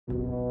Okay,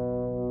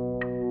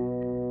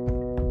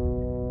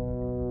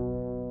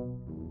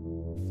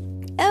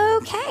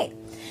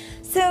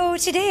 so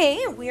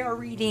today we are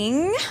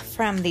reading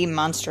from the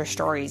Monster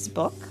Stories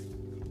book.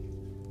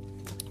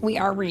 We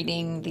are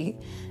reading the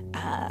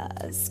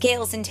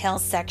Scales and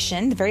Tails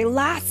section, the very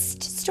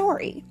last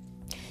story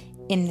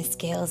in the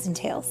Scales and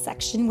Tails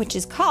section, which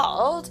is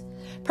called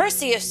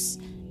Perseus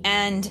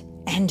and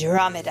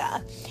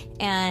Andromeda.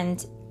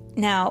 And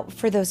now,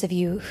 for those of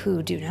you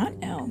who do not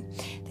know,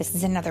 this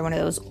is another one of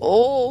those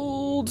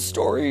old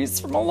stories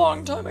from a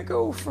long time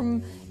ago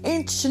from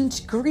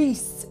ancient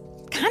Greece,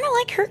 kind of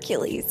like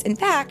Hercules. In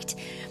fact,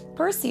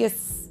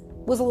 Perseus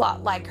was a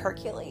lot like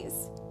Hercules.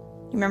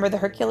 You remember the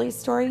Hercules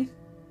story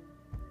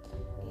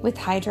with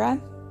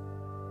Hydra?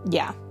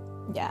 Yeah.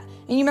 And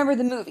you remember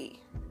the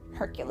movie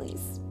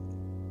Hercules?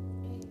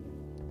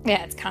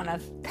 Yeah, it's kind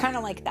of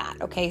like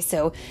that. Okay,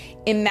 so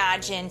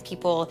imagine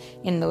people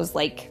in those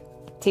like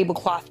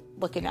tablecloth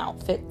looking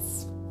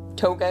outfits,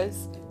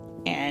 togas,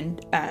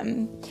 and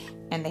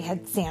they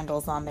had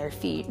sandals on their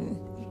feet, and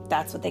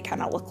that's what they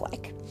kind of look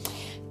like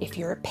if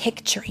you're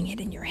picturing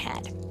it in your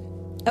head.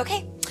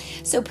 Okay,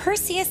 so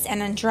Perseus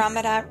and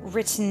Andromeda,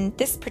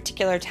 this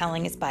particular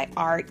telling is by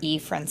R.E.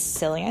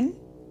 Francilian,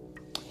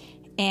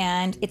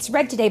 and it's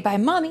read today by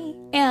Mommy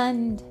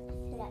and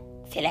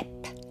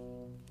Philip.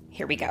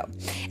 Here we go.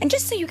 And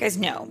just so you guys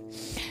know,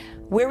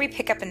 where we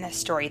pick up in this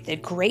story, the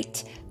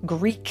great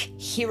Greek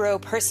hero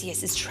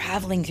Perseus is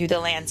traveling through the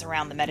lands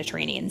around the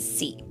Mediterranean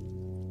Sea.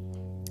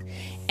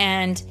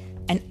 And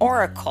an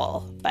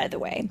oracle, by the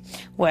way,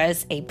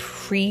 was a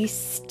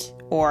priest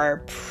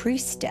or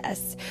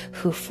priestess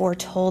who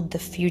foretold the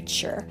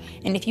future.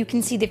 And if you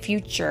can see the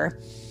future,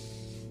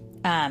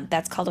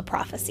 that's called a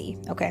prophecy,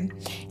 okay?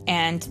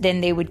 And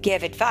then they would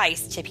give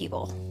advice to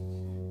people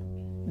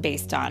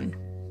based on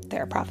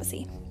their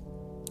prophecy.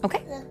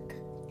 Okay? Look,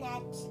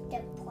 that's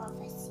the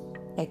prophecy.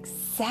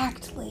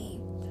 Exactly.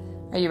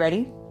 Are you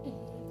ready?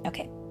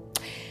 Okay.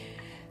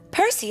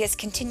 Perseus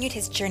continued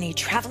his journey,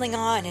 traveling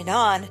on and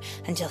on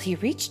until he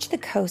reached the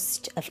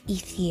coast of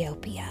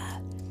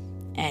Ethiopia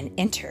and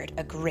entered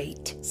a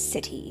great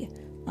city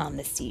on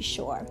the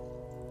seashore.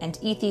 And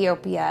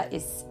Ethiopia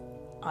is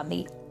on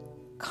the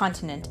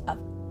continent of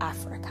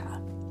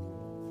Africa.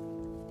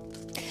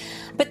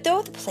 But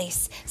though the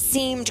place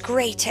seemed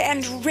great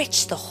and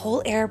rich, the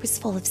whole air was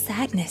full of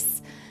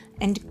sadness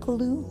and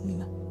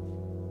gloom.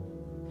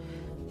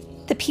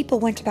 The people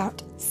went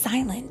about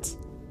silent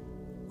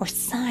or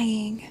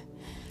sighing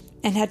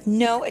and had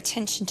no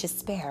attention to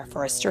spare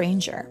for a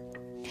stranger.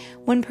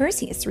 When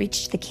Perseus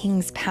reached the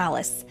king's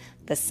palace,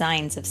 the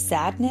signs of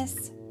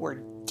sadness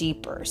were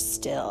deeper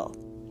still.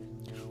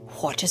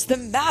 "What is the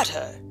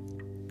matter?"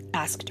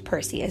 asked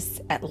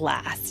Perseus at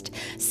last,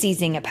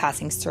 seizing a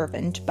passing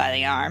servant by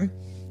the arm.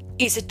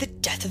 "Is it the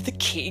death of the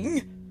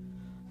king?"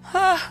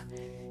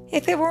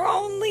 If it were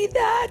only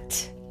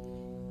that,"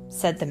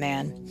 said the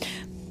man.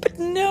 "But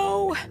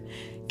no,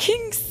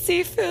 King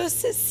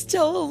Cepheus is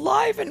still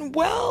alive and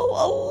well,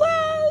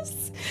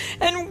 alas,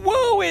 and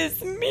woe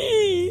is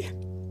me."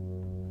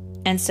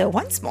 And so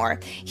once more,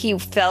 he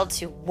fell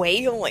to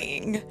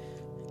wailing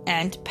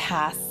and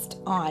passed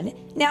on.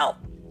 Now,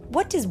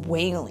 what does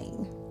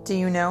wailing? Do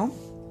you know?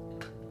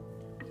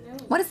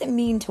 What does it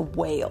mean to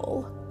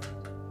wail?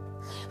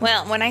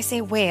 Well, when I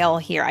say whale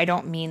here, I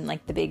don't mean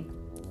like the big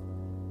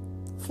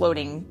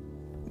floating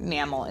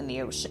mammal in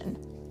the ocean.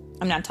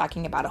 I'm not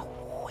talking about a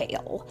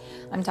whale.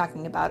 I'm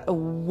talking about a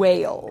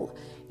wail.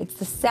 It's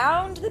the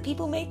sound that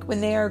people make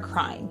when they are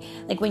crying.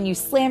 Like when you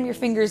slam your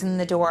fingers in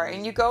the door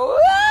and you go,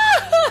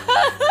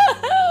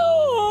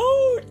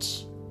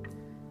 ouch!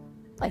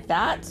 Like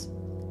that.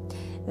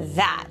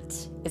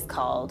 That is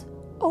called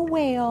a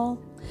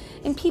wail.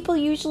 And people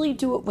usually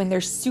do it when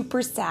they're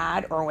super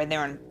sad or when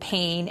they're in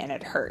pain and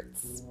it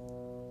hurts.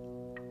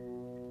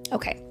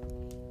 Okay.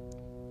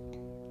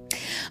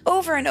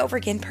 Over and over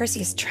again,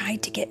 Perseus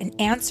tried to get an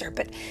answer,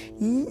 but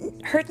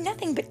heard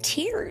nothing but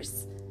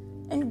tears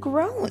and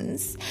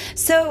groans.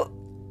 So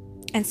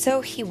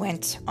he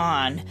went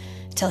on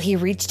till he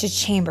reached a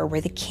chamber where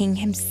the king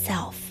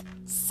himself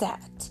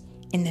sat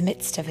in the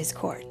midst of his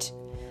court.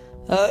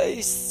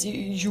 "I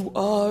see you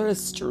are a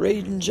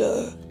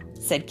stranger,"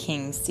 said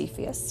King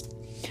Cepheus.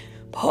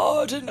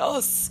 "Pardon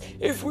us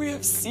if we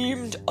have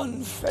seemed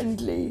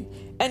unfriendly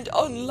and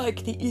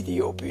unlike the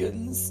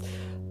Ethiopians,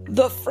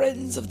 the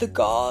friends of the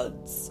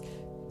gods.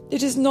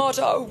 It is not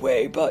our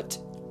way, but,"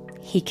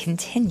 he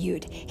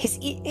continued, his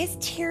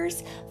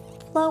tears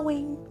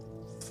flowing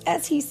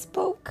as he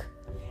spoke,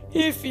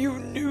 "if you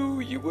knew,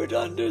 you would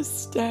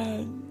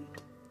understand."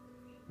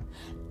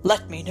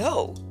 "Let me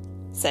know,"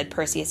 said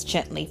Perseus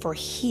gently, for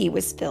he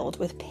was filled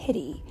with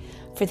pity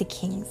for the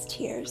king's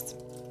tears.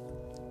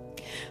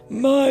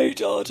 "My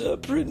daughter,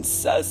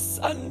 Princess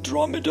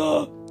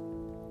Andromeda,"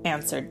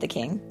 answered the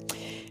king,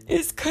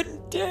 "is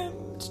condemned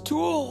to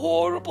a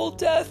horrible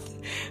death.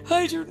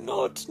 I do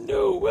not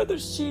know whether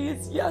she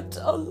is yet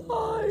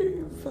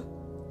alive."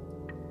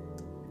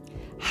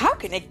 "How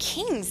can a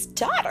king's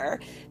daughter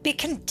be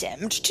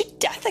condemned to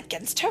death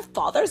against her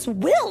father's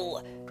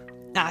will?"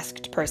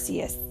 asked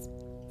Perseus.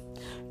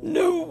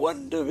 "No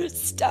wonder it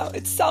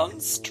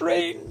sounds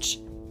strange,"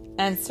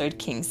 answered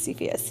King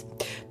Cepheus.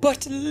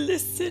 "But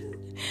listen,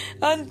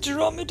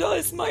 Andromeda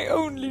is my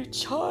only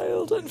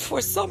child, and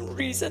for some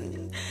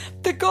reason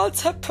the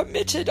gods have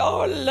permitted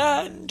our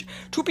land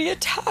to be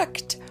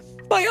attacked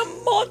by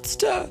a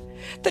monster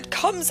that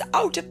comes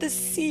out of the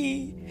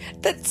sea,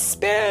 that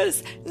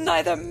spares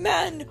neither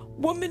man,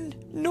 woman,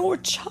 nor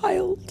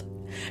child.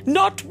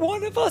 Not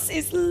one of us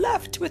is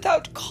left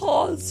without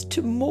cause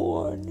to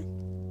mourn.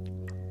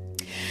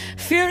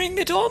 Fearing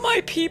that all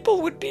my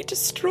people would be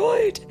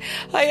destroyed,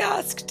 I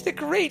asked the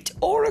great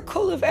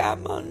oracle of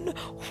Ammon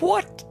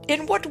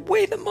in what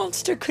way the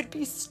monster could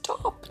be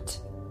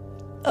stopped.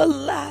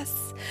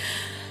 Alas,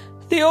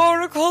 the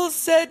oracle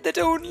said that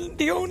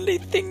the only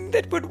thing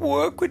that would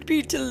work would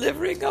be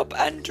delivering up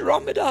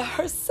Andromeda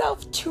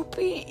herself to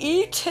be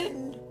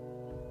eaten.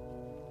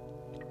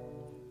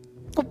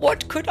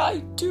 What could I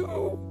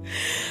do?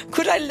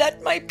 Could I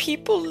let my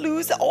people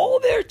lose all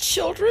their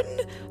children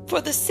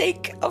for the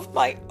sake of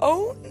my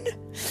own?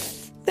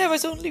 There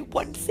was only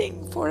one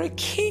thing for a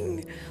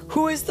king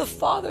who is the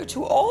father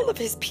to all of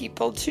his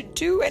people to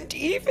do, and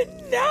even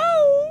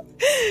now..."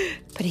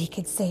 But he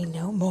could say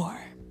no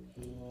more.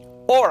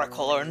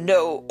 "Oracle or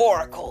no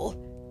oracle,"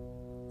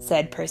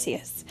 said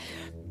Perseus,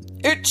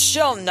 "it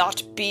shall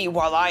not be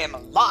while I am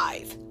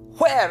alive.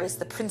 Where is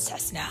the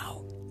princess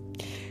now?"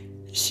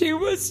 "She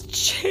was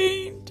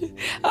chained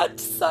at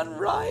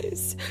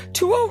sunrise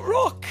to a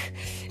rock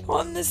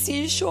on the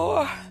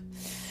seashore,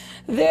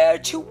 there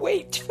to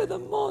wait for the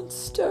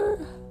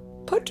monster.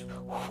 But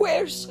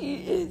where she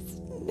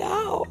is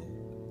now..."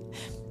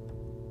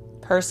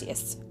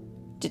 Perseus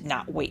did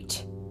not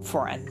wait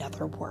for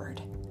another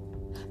word,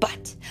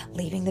 but,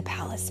 leaving the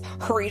palace,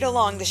 hurried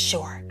along the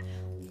shore,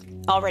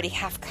 already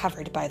half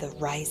covered by the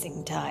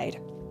rising tide.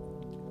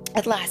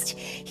 At last,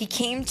 he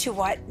came to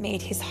what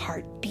made his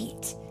heart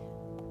beat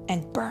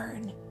and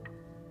burn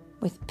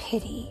with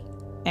pity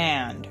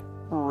and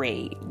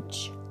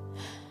rage.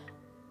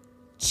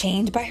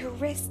 Chained by her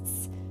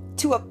wrists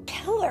to a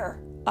pillar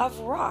of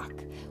rock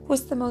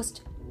was the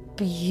most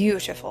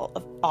beautiful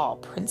of all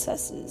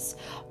princesses,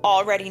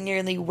 already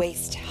nearly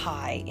waist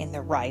high in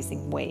the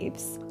rising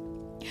waves.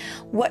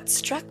 What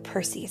struck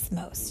Perseus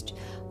most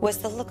was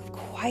the look of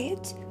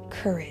quiet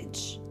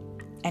courage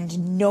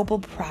and noble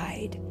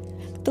pride,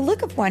 the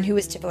look of one who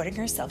is devoting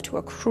herself to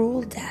a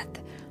cruel death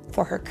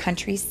for her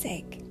country's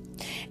sake.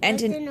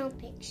 And no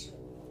picture.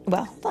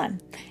 Well, hold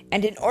on.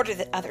 And in order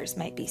that others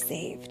might be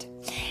saved.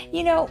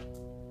 You know,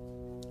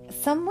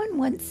 someone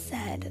once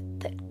said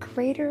that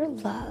greater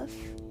love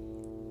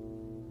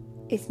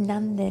is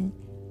none than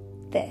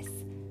this,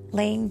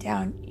 laying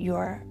down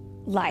your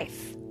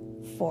life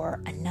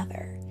for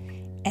another.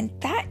 And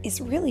that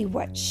is really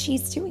what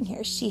she's doing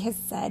here. She has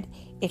said,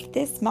 if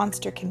this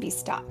monster can be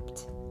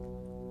stopped,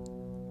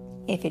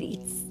 if it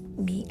eats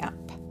me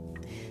up,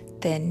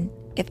 then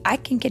if I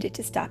can get it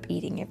to stop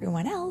eating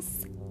everyone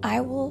else, I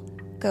will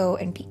go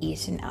and be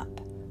eaten up.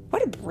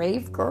 What a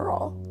brave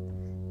girl,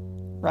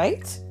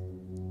 right?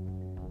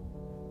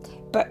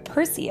 But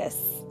Perseus,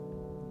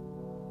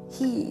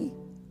 he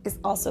is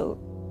also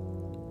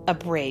a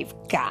brave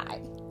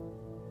guy.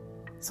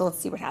 So let's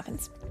see what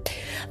happens.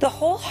 The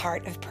whole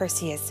heart of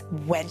Perseus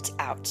went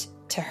out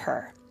to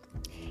her.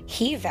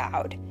 He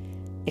vowed,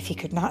 if he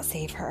could not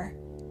save her,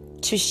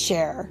 to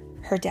share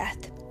her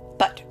death.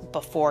 But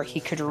before he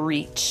could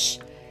reach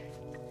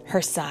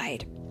her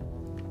side,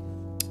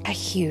 a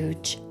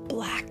huge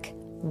black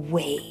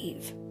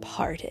wave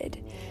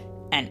parted,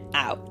 and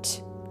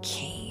out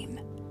came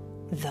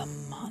the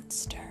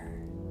monster.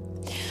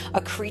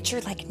 A creature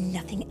like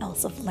nothing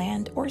else of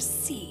land or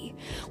sea,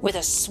 with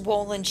a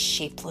swollen,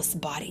 shapeless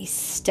body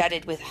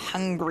studded with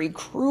hungry,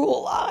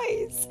 cruel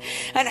eyes,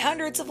 and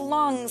hundreds of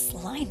long,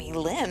 slimy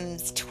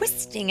limbs,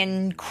 twisting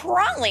and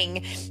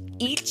crawling,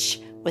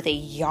 each with a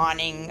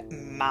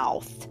yawning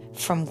mouth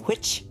from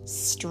which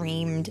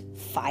streamed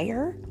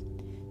fire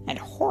and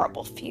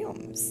horrible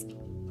fumes.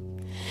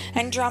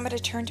 Andromeda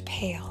turned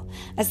pale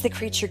as the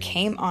creature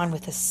came on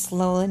with a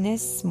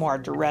slowness more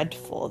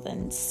dreadful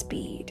than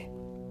speed.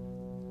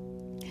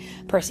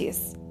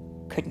 Perseus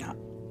could not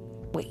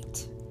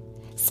wait.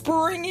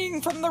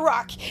 Springing from the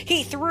rock,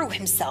 he threw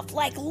himself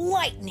like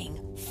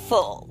lightning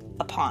full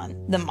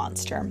upon the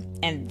monster,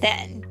 and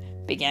then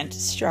began to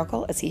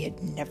struggle as he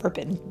had never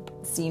been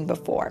seen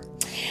before.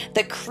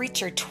 The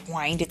creature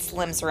twined its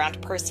limbs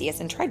around Perseus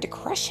and tried to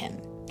crush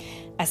him.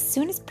 As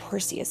soon as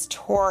Perseus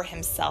tore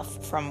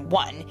himself from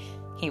one,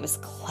 he was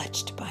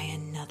clutched by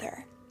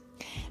another.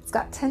 It's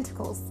got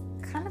tentacles,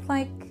 kind of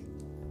like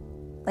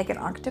an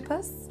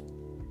octopus,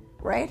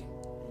 right?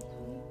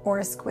 Or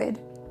a squid.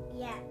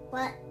 Yeah,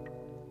 but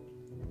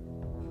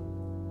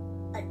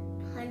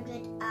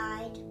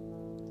 100-eyed.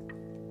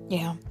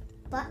 Yeah.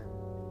 But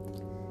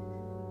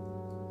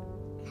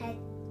had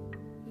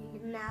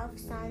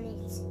mouths on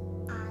its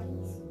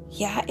eyes.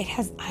 Yeah, it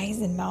has eyes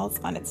and mouths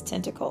on its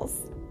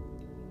tentacles.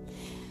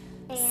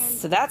 And,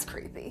 so that's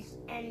creepy.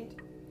 And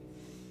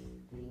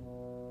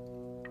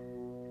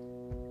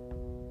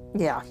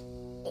Yeah.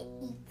 It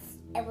eats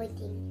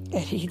everything.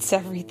 It eats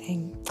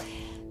everything.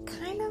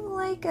 Kind of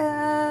like,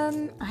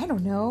 I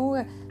don't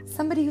know,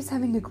 somebody who's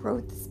having a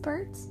growth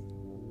spurt.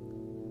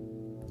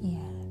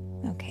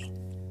 Yeah, okay.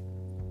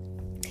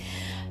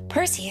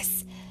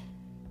 Perseus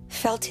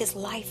felt his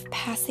life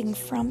passing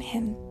from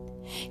him.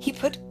 He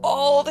put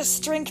all the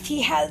strength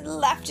he had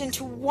left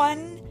into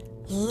one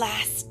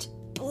last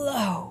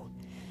blow.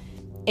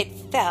 It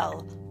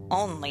fell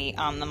only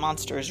on the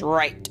monster's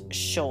right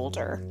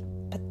shoulder,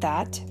 but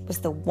that was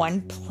the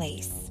one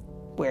place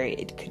where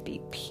it could be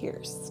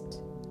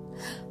pierced.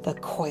 The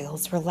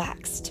coils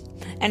relaxed,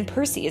 and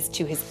Perseus,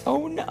 to his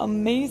own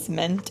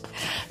amazement,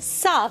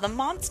 saw the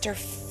monster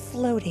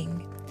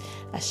floating,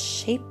 a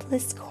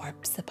shapeless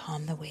corpse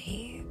upon the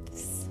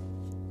waves.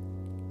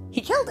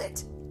 He killed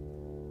it!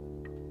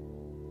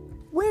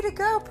 Way to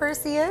go,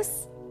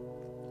 Perseus!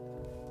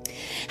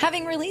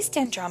 Having released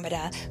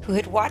Andromeda, who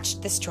had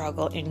watched the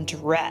struggle in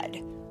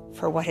dread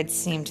for what had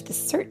seemed the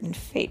certain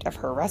fate of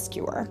her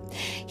rescuer,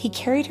 he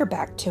carried her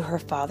back to her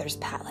father's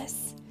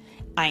palace.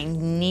 I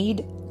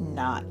need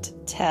not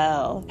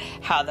tell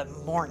how the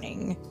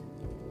mourning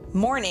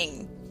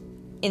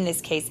in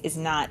this case is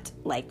not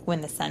like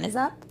when the sun is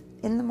up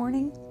in the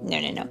morning.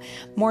 No.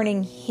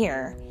 Mourning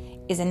here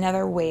is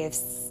another way of,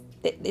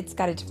 it's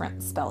got a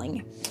different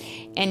spelling.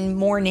 And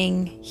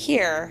mourning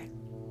here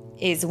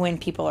is when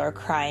people are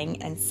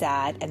crying and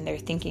sad and they're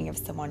thinking of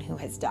someone who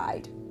has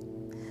died.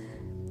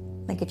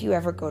 Like if you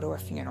ever go to a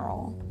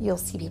funeral, you'll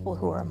see people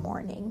who are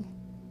mourning.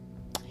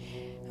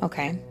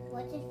 Okay.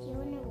 What's a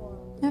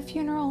funeral? A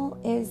funeral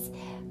is,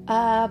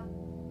 how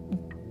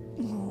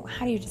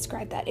do you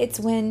describe that? It's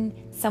when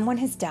someone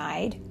has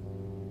died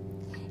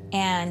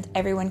and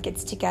everyone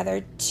gets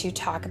together to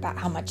talk about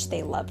how much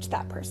they loved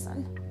that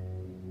person.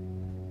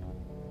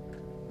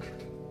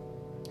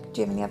 Do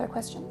you have any other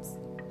questions?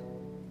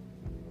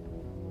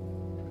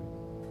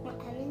 What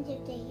happens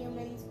if the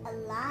human's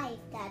alive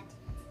that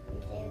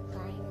they're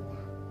crying about?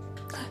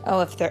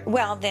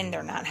 Oh, then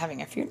they're not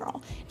having a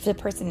funeral. If the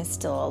person is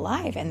still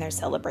alive and they're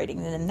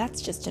celebrating, then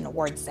that's just an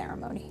award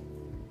ceremony.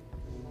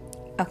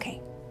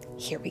 Okay,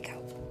 here we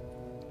go.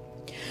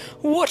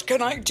 "What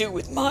can I do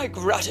with my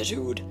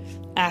gratitude?"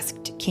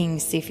 asked King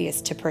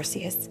Cepheus to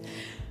Perseus.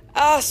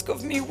 "Ask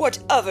of me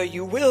whatever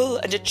you will,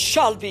 and it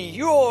shall be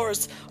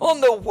yours on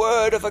the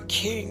word of a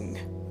king."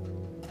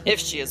 "If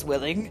she is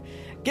willing,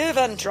 give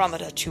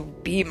Andromeda to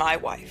be my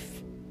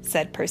wife,"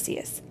 said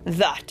Perseus.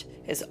 "That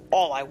is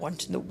all I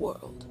want in the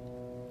world."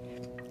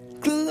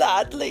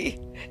 "Gladly,"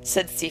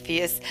 said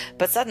Cepheus,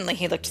 but suddenly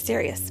he looked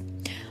serious.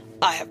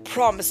 "I have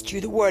promised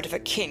you the word of a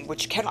king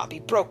which cannot be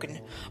broken,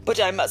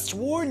 but I must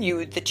warn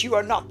you that you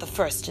are not the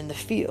first in the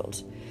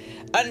field.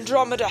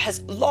 Andromeda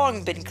has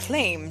long been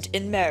claimed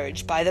in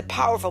marriage by the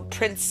powerful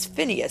Prince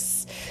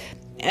Phineus,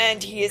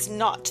 and he is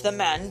not the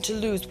man to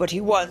lose what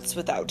he wants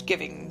without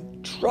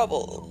giving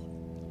trouble."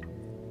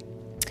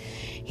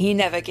 "He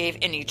never gave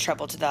any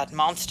trouble to that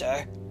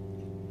monster,"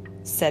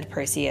 said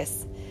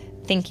Perseus,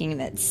 thinking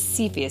that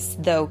Cepheus,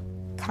 though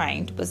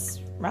kind, was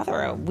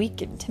rather a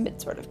weak and timid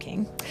sort of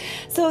king.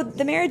 So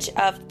the marriage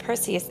of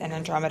Perseus and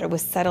Andromeda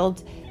was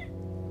settled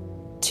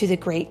to the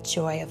great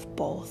joy of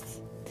both.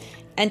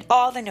 And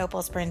all the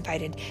nobles were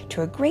invited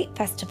to a great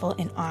festival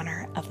in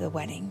honor of the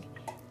wedding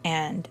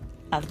and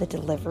of the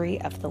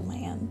delivery of the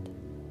land.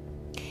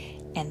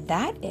 And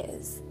that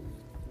is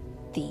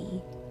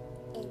the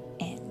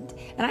end.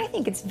 And I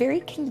think it's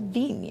very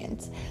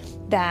convenient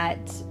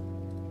that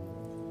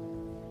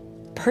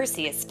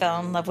Perseus fell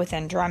in love with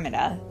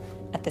Andromeda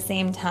at the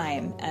same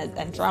time as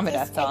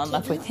Andromeda fell in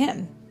love with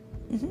him.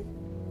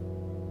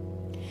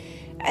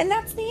 And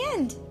that's the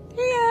end.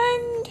 The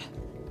end.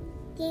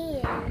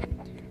 Yeah.